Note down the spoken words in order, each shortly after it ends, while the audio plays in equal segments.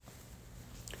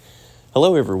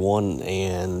Hello, everyone,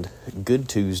 and good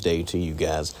Tuesday to you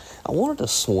guys. I wanted to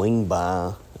swing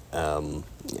by and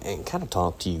kind of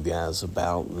talk to you guys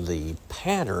about the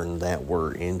pattern that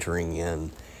we're entering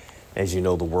in. As you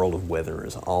know, the world of weather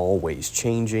is always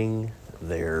changing.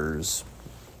 There's,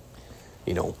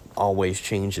 always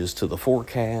changes to the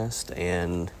forecast,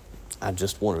 and I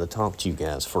just wanted to talk to you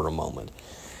guys for a moment.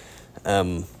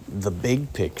 The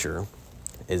big picture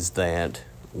is that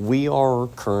we are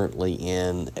currently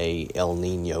in a El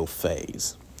Niño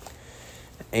phase.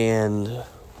 And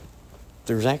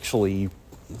there's actually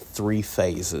three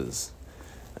phases.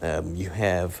 You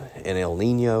have an El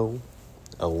Niño,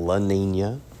 a La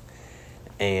Niña,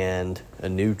 and a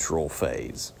neutral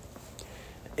phase.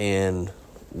 And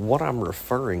what I'm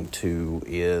referring to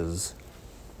is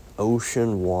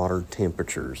ocean water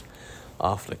temperatures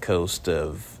off the coast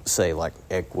of, say, like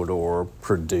Ecuador,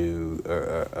 Peru,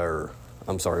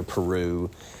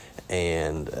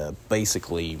 and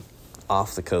basically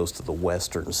off the coast of the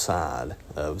western side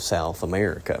of South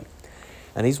America.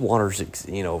 And these waters,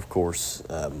 of course,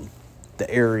 the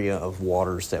area of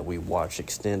waters that we watch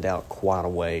extend out quite a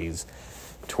ways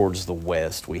towards the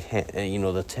west. We have,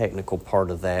 the technical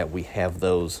part of that, we have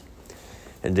those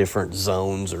in different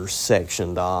zones or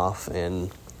sectioned off.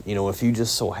 And, if you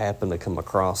just so happen to come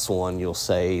across one, you'll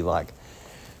say like,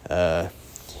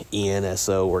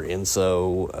 ENSO or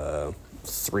ENSO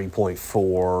 3.4,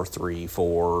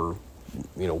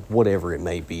 3.4, whatever it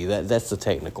may be. That's the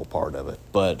technical part of it.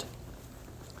 But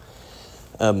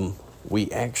we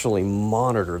actually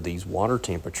monitor these water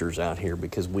temperatures out here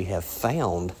because we have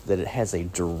found that it has a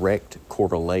direct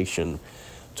correlation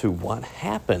to what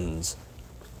happens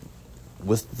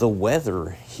with the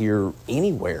weather here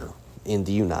anywhere in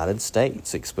the United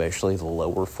States, especially the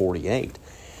lower 48.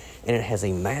 And it has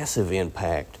a massive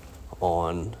impact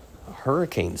on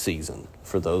hurricane season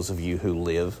for those of you who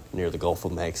live near the Gulf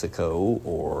of Mexico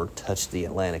or touch the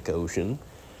Atlantic Ocean.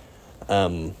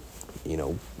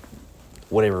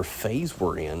 Whatever phase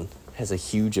we're in has a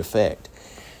huge effect.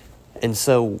 And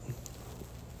so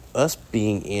us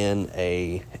being in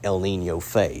a El Niño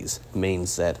phase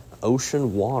means that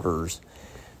ocean waters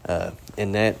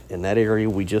in that area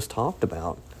we just talked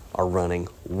about are running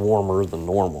warmer than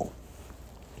normal.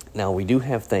 Now, we do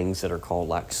have things that are called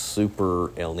like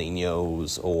super El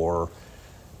Niños or,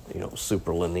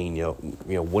 super La Niña,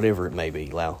 whatever it may be.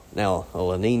 Now, a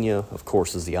La Niña, of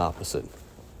course, is the opposite.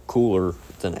 Cooler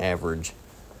than average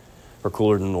or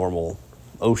cooler than normal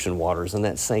ocean waters in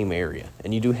that same area.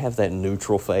 And you do have that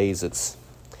neutral phase. It's,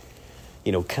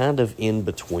 kind of in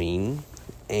between.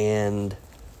 And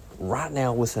right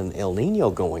now with an El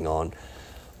Niño going on,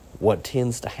 what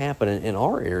tends to happen in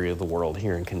our area of the world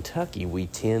here in Kentucky, we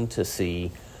tend to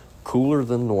see cooler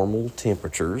than normal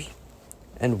temperatures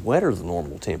and wetter than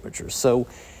normal temperatures. So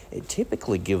it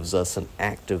typically gives us an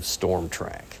active storm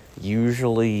track.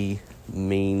 Usually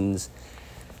means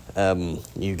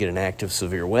you get an active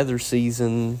severe weather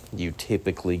season. You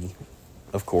typically,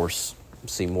 of course,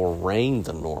 see more rain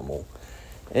than normal.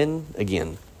 And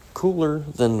again, cooler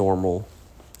than normal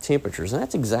temperatures, and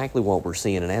that's exactly what we're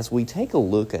seeing. And as we take a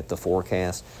look at the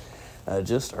forecast,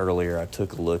 just earlier I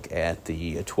took a look at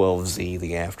the 12Z,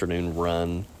 the afternoon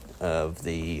run of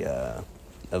the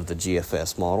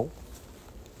GFS model.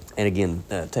 And again,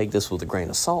 take this with a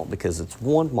grain of salt because it's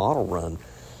one model run,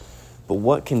 but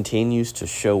what continues to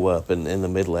show up in the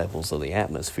mid-levels of the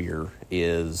atmosphere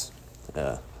is,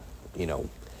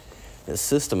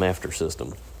 system after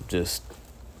system, just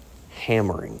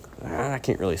hammering. I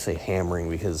can't really say hammering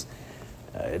because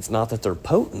it's not that they're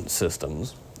potent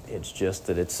systems. It's just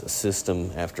that it's system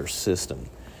after system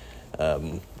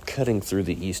cutting through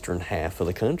the eastern half of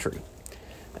the country.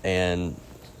 And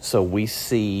so we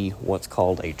see what's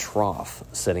called a trough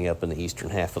setting up in the eastern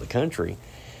half of the country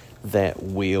that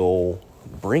will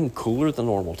bring cooler than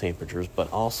normal temperatures,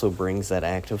 but also brings that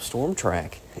active storm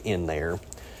track in there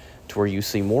to where you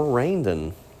see more rain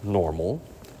than normal,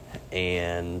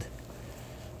 and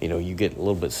you get a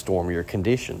little bit stormier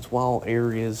conditions. While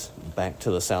areas back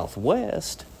to the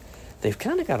southwest, they've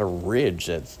kind of got a ridge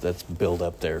that's built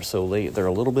up there, so they're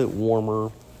a little bit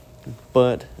warmer.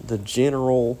 But the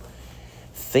general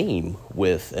theme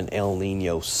with an El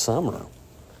Niño summer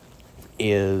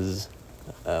is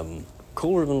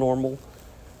cooler than normal,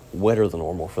 wetter than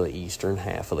normal for the eastern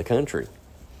half of the country.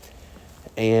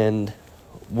 And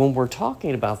when we're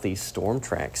talking about these storm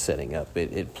tracks setting up,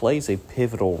 it plays a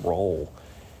pivotal role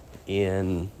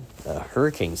in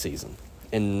hurricane season.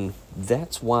 And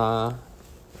that's why,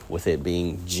 with it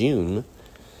being June,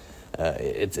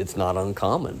 it's not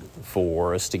uncommon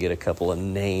for us to get a couple of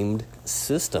named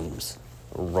systems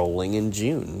rolling in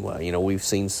June. Well, we've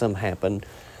seen some happen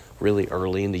really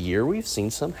early in the year. We've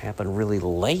seen some happen really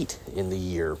late in the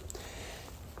year.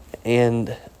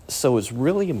 And so it's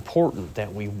really important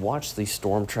that we watch these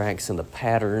storm tracks and the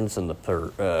patterns and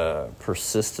the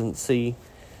persistency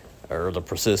or the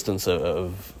persistence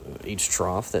of each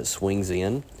trough that swings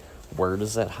in. Where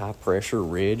does that high pressure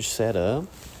ridge set up?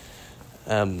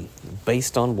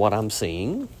 Based on what I'm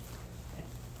seeing,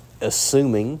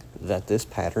 assuming that this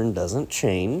pattern doesn't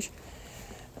change,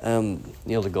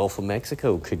 the Gulf of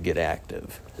Mexico could get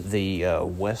active. The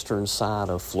western side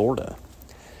of Florida,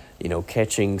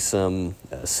 catching some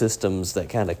systems that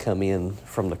kind of come in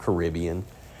from the Caribbean,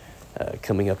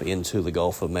 coming up into the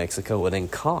Gulf of Mexico, and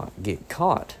then get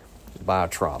caught by a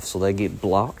trough. So they get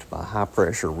blocked by a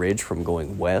high-pressure ridge from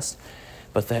going west,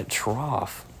 but that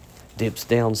trough dips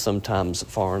down sometimes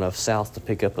far enough south to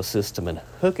pick up a system and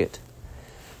hook it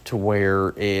to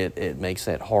where it makes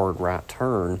that hard right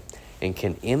turn and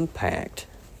can impact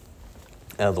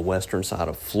the western side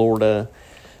of Florida,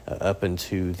 up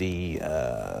into the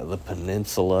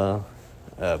peninsula,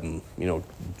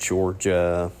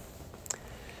 Georgia,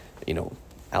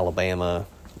 Alabama,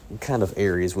 kind of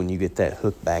areas when you get that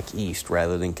hook back east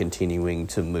rather than continuing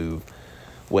to move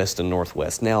west and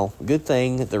northwest. Now, good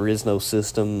thing there is no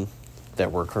system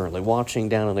that we're currently watching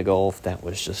down in the Gulf. That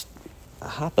was just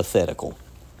hypothetical.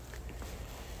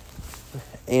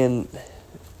 And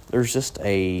there's just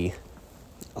a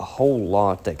whole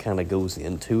lot that kind of goes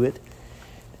into it.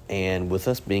 And with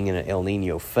us being in an El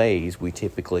Nino phase, we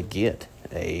typically get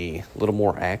a little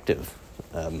more active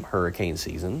hurricane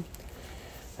season.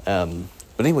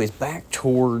 But anyways, back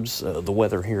towards the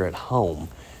weather here at home.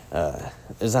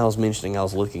 As I was mentioning, I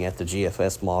was looking at the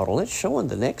GFS model, and it's showing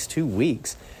the next 2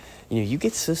 weeks. You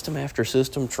get system after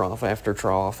system, trough after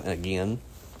trough, and again,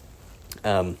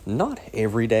 not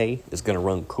every day is going to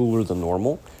run cooler than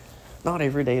normal. Not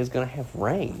every day is going to have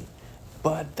rain.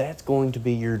 But that's going to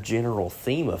be your general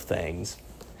theme of things.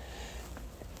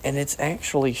 And it's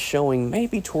actually showing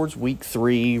maybe towards week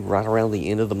 3, right around the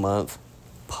end of the month,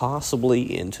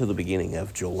 possibly into the beginning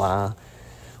of July,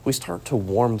 we start to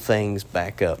warm things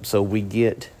back up. So we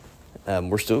get,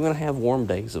 we're still going to have warm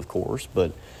days, of course,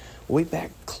 but we'll be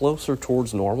back closer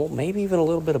towards normal, maybe even a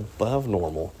little bit above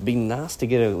normal. It'd be nice to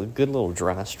get a good little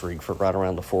dry streak for right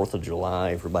around the 4th of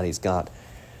July. Everybody's got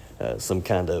some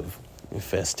kind of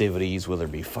festivities, whether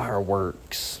it be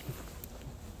fireworks,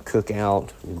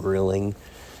 cookout, grilling,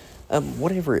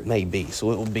 whatever it may be.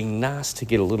 So it would be nice to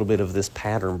get a little bit of this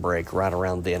pattern break right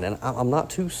around then. And I'm not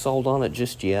too sold on it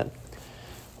just yet.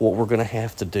 What we're going to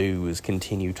have to do is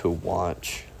continue to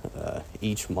watch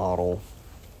each model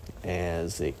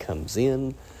as it comes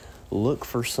in, look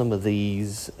for some of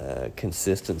these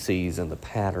consistencies and the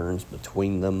patterns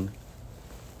between them.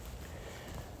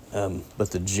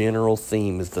 But the general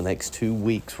theme is the next 2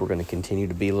 weeks we're going to continue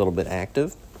to be a little bit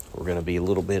active. We're going to be a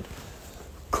little bit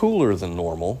cooler than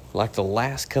normal. Like the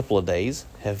last couple of days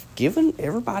have given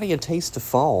everybody a taste of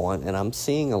fall. And I'm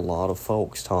seeing a lot of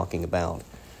folks talking about,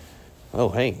 oh,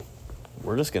 hey,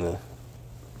 we're just going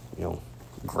to,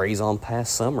 graze on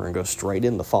past summer and go straight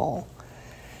into fall.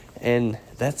 And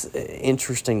that's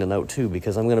interesting to note, too,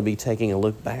 because I'm going to be taking a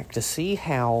look back to see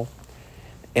how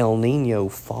El Nino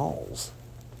falls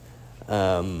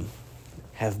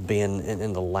have been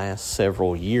in the last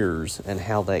several years and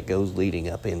how that goes leading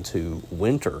up into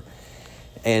winter.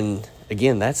 And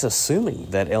again, that's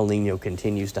assuming that El Nino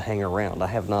continues to hang around. I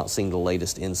have not seen the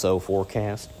latest Niño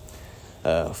forecast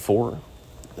for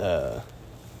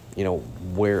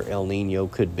where El Nino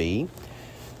could be.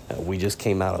 We just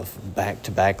came out of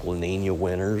back-to-back La Nina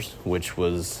winters, which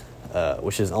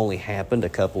has only happened a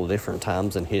couple of different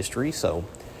times in history. So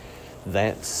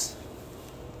that's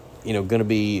going to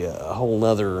be a whole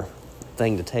nother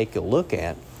thing to take a look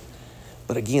at.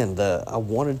 But again, I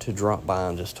wanted to drop by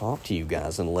and just talk to you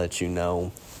guys and let you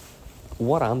know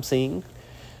what I'm seeing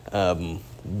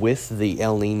with the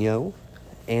El Nino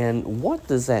and what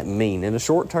does that mean. In the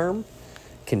short term,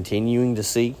 continuing to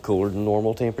see cooler than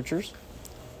normal temperatures,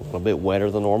 a little bit wetter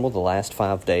than normal the last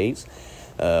 5 days.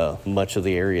 Much of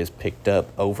the area has picked up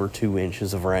over 2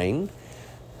 inches of rain.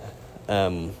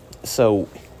 So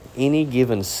any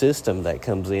given system that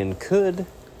comes in could,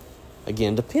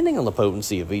 again, depending on the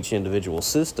potency of each individual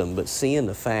system, but seeing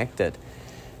the fact that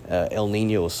El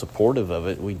Nino is supportive of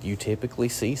it, you typically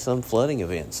see some flooding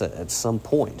events at some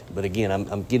point. But again,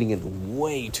 I'm getting into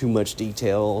way too much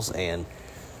details and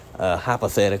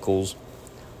hypotheticals.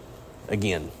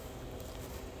 Again,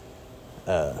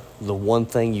 the one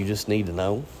thing you just need to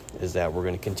know is that we're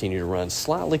going to continue to run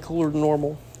slightly cooler than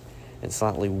normal and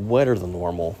slightly wetter than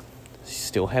normal.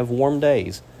 Still have warm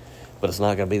days, but it's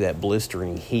not going to be that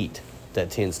blistering heat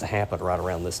that tends to happen right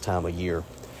around this time of year.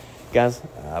 Guys,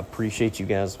 I appreciate you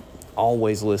guys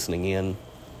always listening in.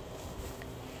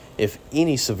 If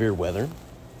any severe weather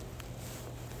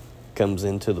comes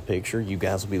into the picture, you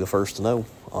guys will be the first to know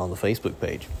on the Facebook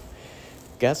page.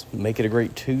 Guys, make it a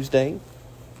great Tuesday.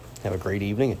 Have a great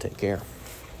evening and take care.